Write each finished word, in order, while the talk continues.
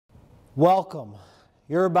Welcome.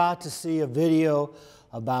 You're about to see a video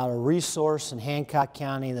about a resource in Hancock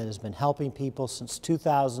County that has been helping people since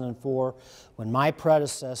 2004 when my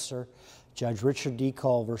predecessor, Judge Richard D.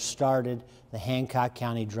 Culver, started the Hancock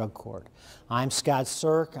County Drug Court. I'm Scott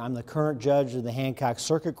Sirk. I'm the current judge of the Hancock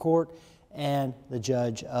Circuit Court and the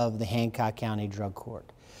judge of the Hancock County Drug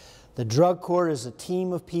Court. The Drug Court is a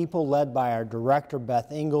team of people led by our director,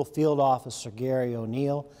 Beth Engel, field officer Gary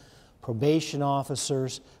O'Neill, probation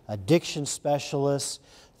officers, addiction specialists,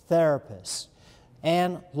 therapists,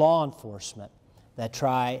 and law enforcement that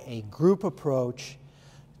try a group approach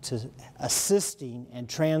to assisting and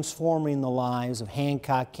transforming the lives of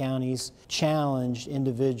Hancock County's challenged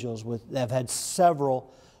individuals that have had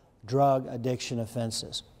several drug addiction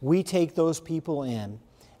offenses. We take those people in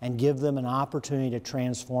and give them an opportunity to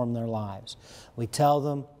transform their lives. We tell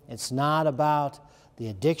them it's not about the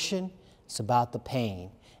addiction, it's about the pain.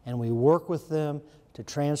 And we work with them to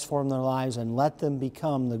transform their lives and let them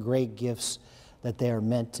become the great gifts that they are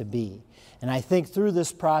meant to be. And I think through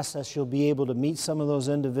this process you'll be able to meet some of those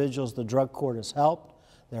individuals the drug court has helped,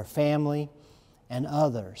 their family, and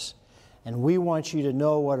others. And we want you to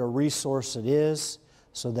know what a resource it is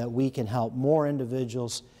so that we can help more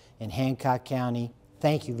individuals in Hancock County.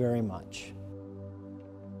 Thank you very much.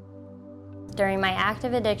 During my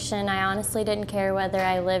active addiction, I honestly didn't care whether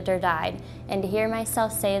I lived or died, and to hear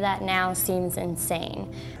myself say that now seems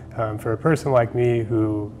insane. For a person like me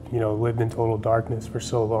who, lived in total darkness for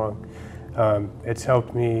so long, it's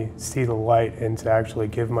helped me see the light and to actually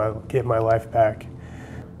get my life back.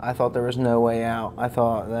 I thought there was no way out. I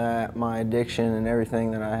thought that my addiction and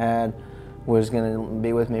everything that I had was going to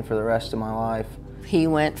be with me for the rest of my life. He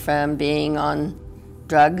went from being on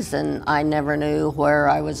drugs, and I never knew where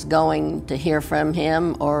I was going to hear from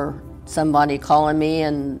him or somebody calling me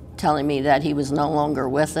and telling me that he was no longer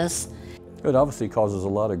with us. It obviously causes a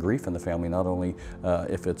lot of grief in the family, not only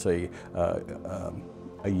if it's a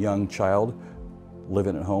young child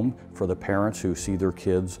living at home, for the parents who see their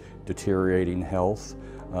kids deteriorating health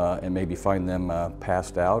and maybe find them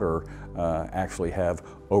passed out or actually have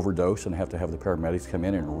overdose and have to have the paramedics come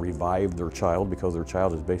in and revive their child because their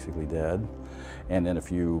child is basically dead. And then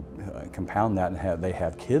if you compound that and they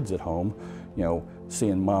have kids at home,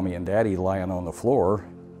 seeing mommy and daddy lying on the floor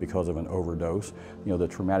because of an overdose, the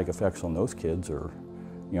traumatic effects on those kids are,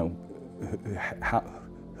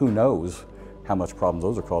 who knows how much problems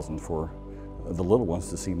those are causing for the little ones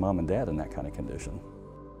to see mom and dad in that kind of condition.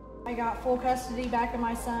 I got full custody back of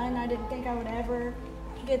my son. I didn't think I would ever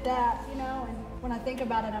get that, and when I think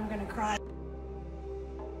about it, I'm gonna cry.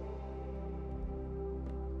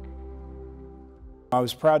 I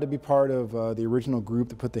was proud to be part of the original group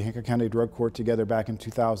that put the Hancock County Drug Court together back in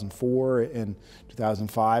 2004 and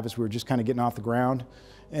 2005 as we were just kind of getting off the ground.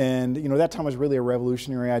 And that time was really a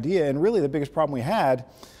revolutionary idea, and really the biggest problem we had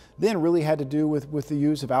then really had to do with the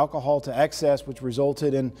use of alcohol to excess, which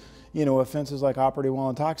resulted in offenses like operating while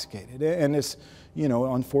intoxicated. And this,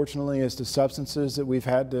 unfortunately, as the substances that we've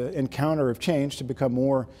had to encounter have changed to become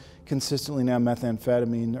more consistently now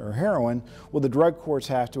methamphetamine or heroin, well, the drug courts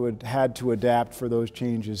had to adapt for those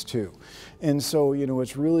changes too. And so,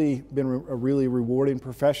 it's really been a really rewarding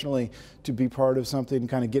professionally to be part of something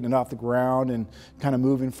kind of getting it off the ground and kind of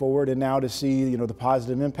moving forward, and now to see, the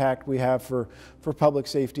positive impact we have for public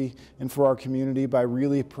safety and for our community by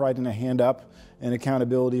really providing a hand up and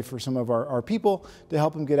accountability for some of our people to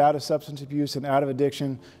help them get out of substance abuse and out of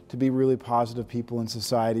addiction, to be really positive people in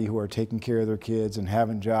society who are taking care of their kids and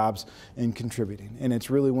having jobs and contributing. And it's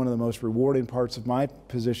really one of the most rewarding parts of my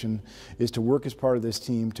position, is to work as part of this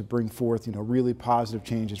team to bring forth really positive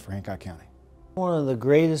changes for Hancock County. One of the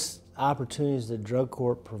greatest opportunities that drug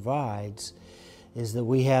court provides is that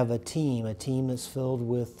we have a team that's filled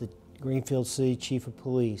with the Greenfield City Chief of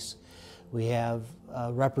Police. We have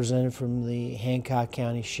a representative from the Hancock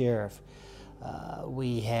County Sheriff.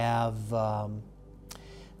 We have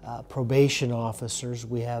probation officers.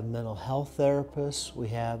 We have mental health therapists. We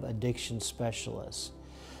have addiction specialists.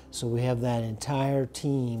 So we have that entire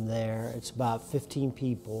team there. It's about 15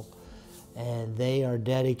 people, and they are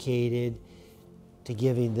dedicated to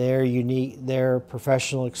giving their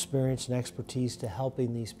professional experience and expertise to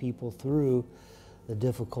helping these people through the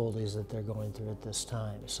difficulties that they're going through at this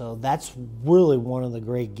time. So that's really one of the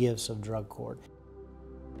great gifts of drug court.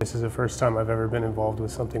 This is the first time I've ever been involved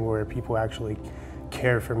with something where people actually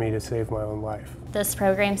care for me to save my own life. This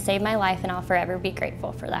program saved my life, and I'll forever be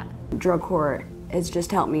grateful for that. Drug court has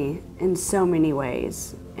just helped me in so many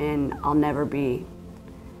ways, and I'll never be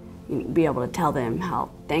able to tell them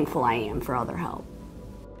how thankful I am for all their help.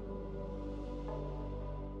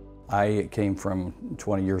 I came from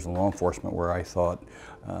 20 years in law enforcement where I thought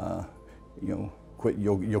you'll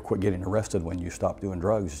quit getting arrested when you stop doing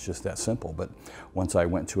drugs. It's just that simple. But once I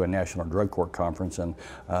went to a National Drug Court conference and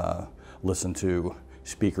listened to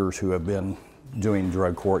speakers who have been doing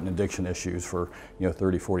drug court and addiction issues for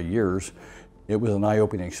 30, 40 years, it was an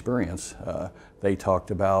eye-opening experience. They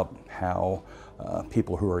talked about how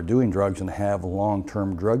people who are doing drugs and have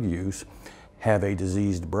long-term drug use have a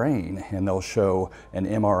diseased brain, and they'll show an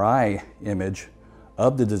MRI image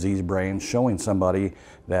of the diseased brain showing somebody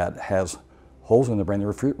that has holes in the brain.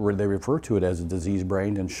 They refer to it as a diseased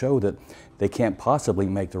brain and show that they can't possibly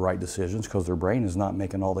make the right decisions because their brain is not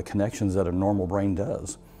making all the connections that a normal brain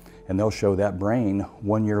does. And they'll show that brain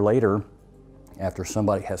 1 year later after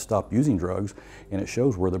somebody has stopped using drugs, and it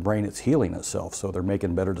shows where the brain is healing itself, so they're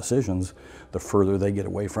making better decisions the further they get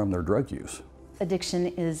away from their drug use. Addiction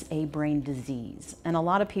is a brain disease, and a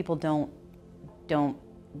lot of people don't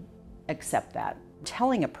accept that.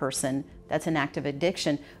 Telling a person that's an active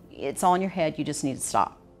addiction, it's all in your head, you just need to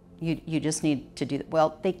stop. You just need to do that.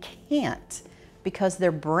 Well, they can't, because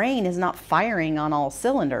their brain is not firing on all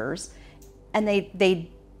cylinders, and they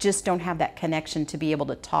just don't have that connection to be able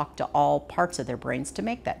to talk to all parts of their brains to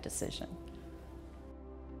make that decision.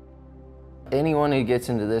 Anyone who gets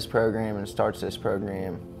into this program and starts this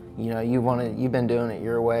program, you've been doing it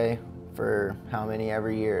your way for how many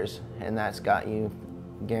ever years, and that's got you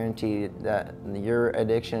guaranteed that your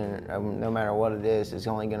addiction, no matter what it is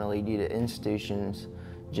only going to lead you to institutions,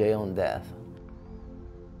 jail, and death.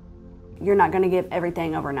 You're not going to give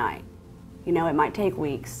everything overnight. It might take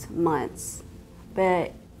weeks, months,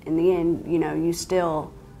 but in the end, you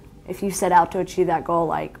still, if you set out to achieve that goal,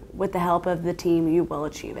 like with the help of the team, you will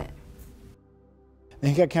achieve it. The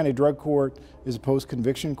Hancock County Drug Court is a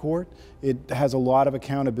post-conviction court. It has a lot of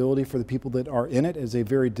accountability for the people that are in it. It's a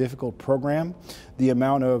very difficult program. The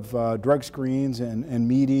amount of drug screens and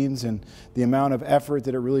meetings and the amount of effort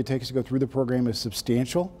that it really takes to go through the program is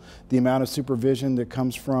substantial. The amount of supervision that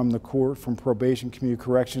comes from the court, from probation, community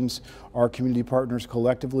corrections, our community partners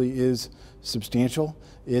collectively is substantial.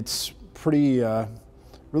 It's pretty,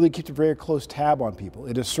 really keeps a very close tab on people.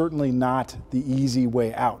 It is certainly not the easy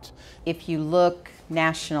way out. If you look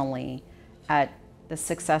nationally at the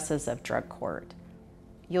successes of drug court,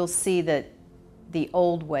 you'll see that the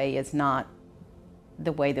old way is not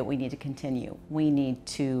the way that we need to continue. We need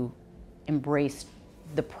to embrace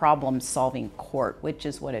the problem-solving court, which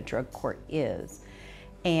is what a drug court is,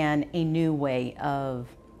 and a new way of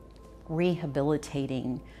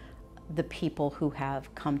rehabilitating the people who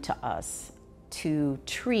have come to us to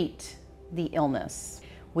treat the illness.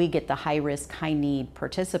 We get the high-risk, high-need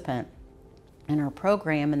participant in our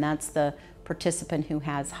program, and that's the participant who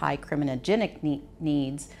has high criminogenic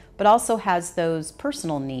needs, but also has those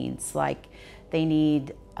personal needs, like they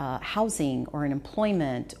need housing or an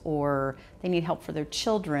employment, or they need help for their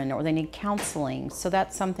children, or they need counseling. So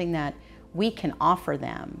that's something that we can offer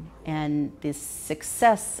them. And the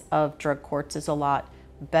success of drug courts is a lot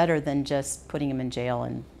better than just putting them in jail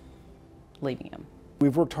and leaving them.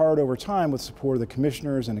 We've worked hard over time with support of the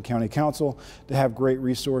commissioners and the county council to have great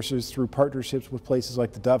resources through partnerships with places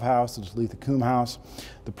like the Dove House, the Talitha Coombe House,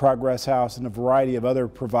 the Progress House, and a variety of other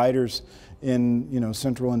providers in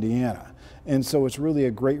central Indiana. And so it's really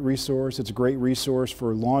a great resource. It's a great resource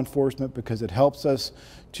for law enforcement because it helps us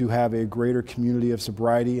to have a greater community of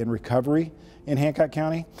sobriety and recovery in Hancock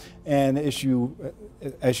County. And as you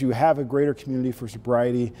have a greater community for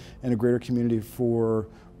sobriety and a greater community for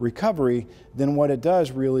recovery, then what it does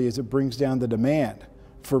really is it brings down the demand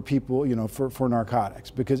for people, for narcotics,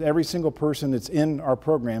 because every single person that's in our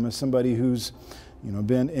program is somebody who's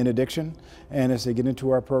been in addiction, and as they get into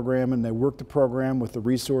our program and they work the program with the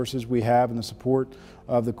resources we have and the support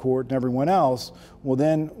of the court and everyone else, well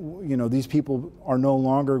then, these people are no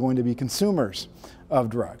longer going to be consumers of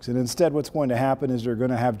drugs. And instead what's going to happen is they're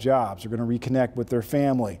going to have jobs, they're going to reconnect with their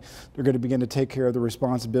family, they're going to begin to take care of the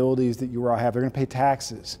responsibilities that you all have, they're going to pay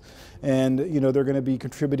taxes, and they're going to be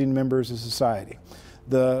contributing members of society.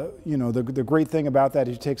 The great thing about that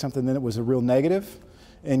is you take something that was a real negative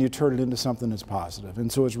and you turn it into something that's positive.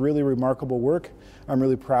 And so it's really remarkable work. I'm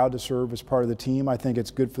really proud to serve as part of the team. I think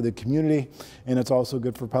it's good for the community, and it's also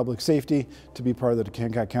good for public safety to be part of the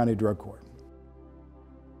Hancock County Drug Court.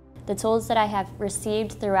 The tools that I have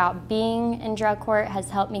received throughout being in drug court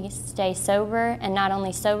has helped me stay sober, and not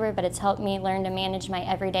only sober, but it's helped me learn to manage my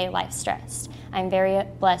everyday life stress. I'm very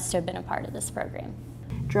blessed to have been a part of this program.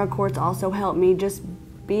 Drug courts also helped me just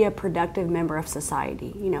be a productive member of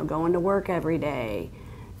society, going to work every day,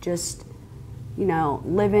 just,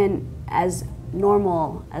 living as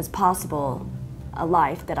normal as possible a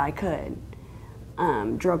life that I could.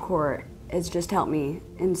 Drug court it's just helped me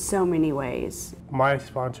in so many ways. My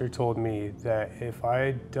sponsor told me that if I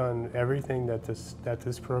had done everything that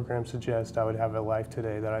this program suggests, I would have a life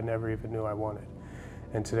today that I never even knew I wanted.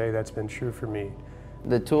 And today that's been true for me.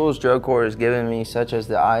 The tools Drug Court has given me, such as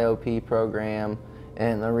the IOP program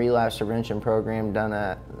and the relapse prevention program done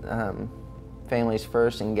at Families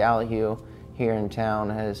First in Gallahue here in town,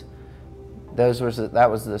 that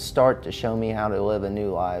was the start to show me how to live a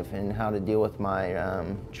new life and how to deal with my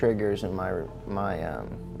triggers and my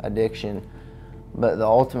addiction. But the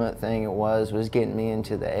ultimate thing it was getting me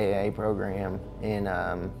into the AA program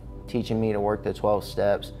and teaching me to work the 12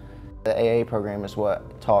 steps. The AA program is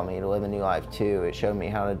what taught me to live a new life too. It showed me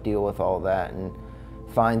how to deal with all that and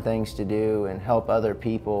find things to do and help other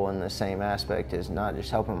people in the same aspect as not just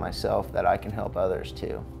helping myself, that I can help others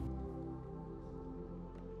too.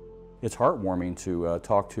 It's heartwarming to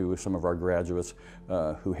talk to some of our graduates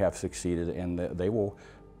who have succeeded, and they will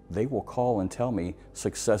call and tell me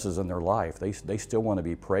successes in their life. They still want to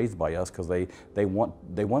be praised by us because they want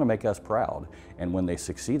to make us proud. And when they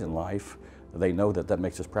succeed in life, they know that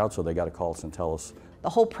makes us proud, so they got to call us and tell us. The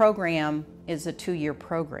whole program is a 2-year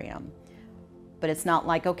program, but it's not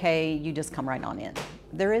like, okay, you just come right on in.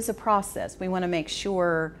 There is a process. We want to make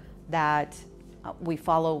sure that we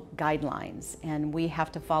follow guidelines, and we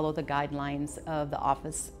have to follow the guidelines of the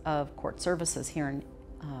Office of Court Services here in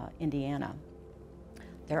Indiana.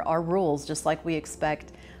 There are rules, just like we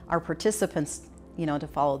expect our participants, to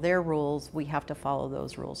follow their rules. We have to follow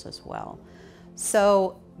those rules as well.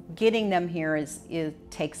 So getting them here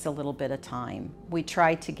it takes a little bit of time. We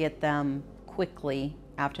try to get them quickly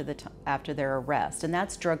after their arrest, and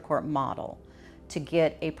that's Drug Court model, to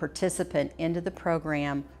get a participant into the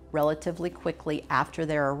program relatively quickly after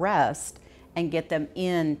their arrest and get them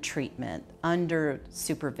in treatment, under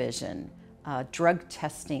supervision, drug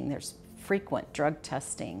testing. There's frequent drug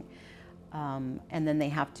testing, and then they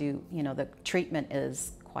have to, the treatment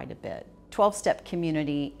is quite a bit. 12-step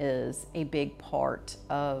community is a big part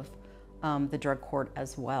of the Drug Court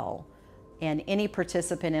as well. And any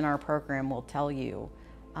participant in our program will tell you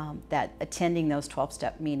that attending those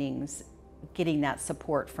 12-step meetings, getting that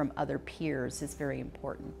support from other peers is very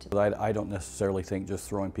important. I don't necessarily think just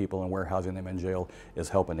throwing people and warehousing them in jail is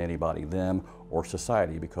helping anybody, them or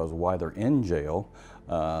society, because while they're in jail,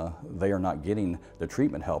 they are not getting the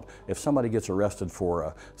treatment help. If somebody gets arrested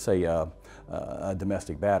for, say, a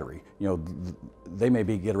domestic battery, they may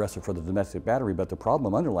get arrested for the domestic battery, but the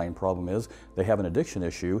underlying problem is they have an addiction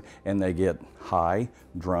issue and they get high,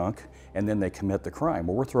 drunk, and then they commit the crime.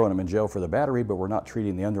 Well, we're throwing them in jail for the battery, but we're not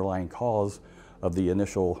treating the underlying cause of the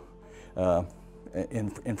initial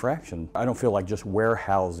infraction. I don't feel like just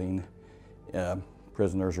warehousing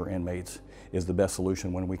prisoners or inmates is the best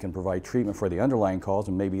solution when we can provide treatment for the underlying cause,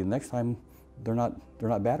 and maybe the next time they're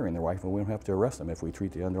not battering their wife and we don't have to arrest them if we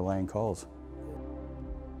treat the underlying cause.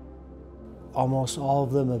 Almost all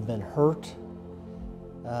of them have been hurt.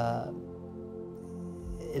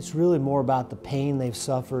 It's really more about the pain they've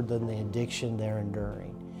suffered than the addiction they're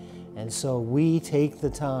enduring. And so we take the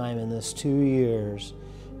time in this 2 years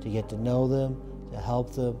to get to know them, to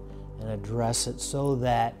help them, and address it so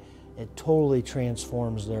that it totally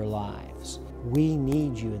transforms their lives. We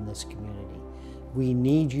need you in this community. We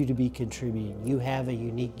need you to be contributing. You have a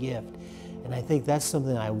unique gift. And I think that's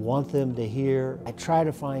something I want them to hear. I try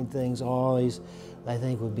to find things always that I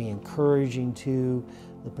think would be encouraging to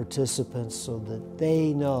the participants so that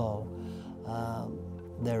they know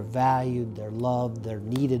they're valued, they're loved, they're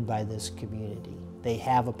needed by this community. They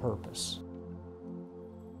have a purpose.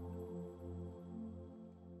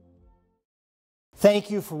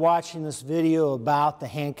 Thank you for watching this video about the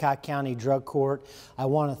Hancock County Drug Court. I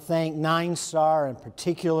want to thank 9 Star in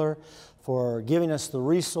particular for giving us the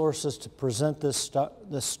resources to present this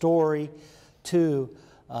story to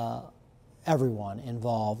everyone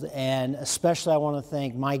involved. And especially I want to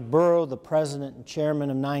thank Mike Burrow, the president and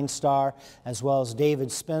chairman of 9 Star, as well as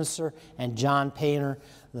David Spencer and John Painter,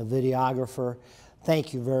 the videographer.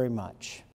 Thank you very much.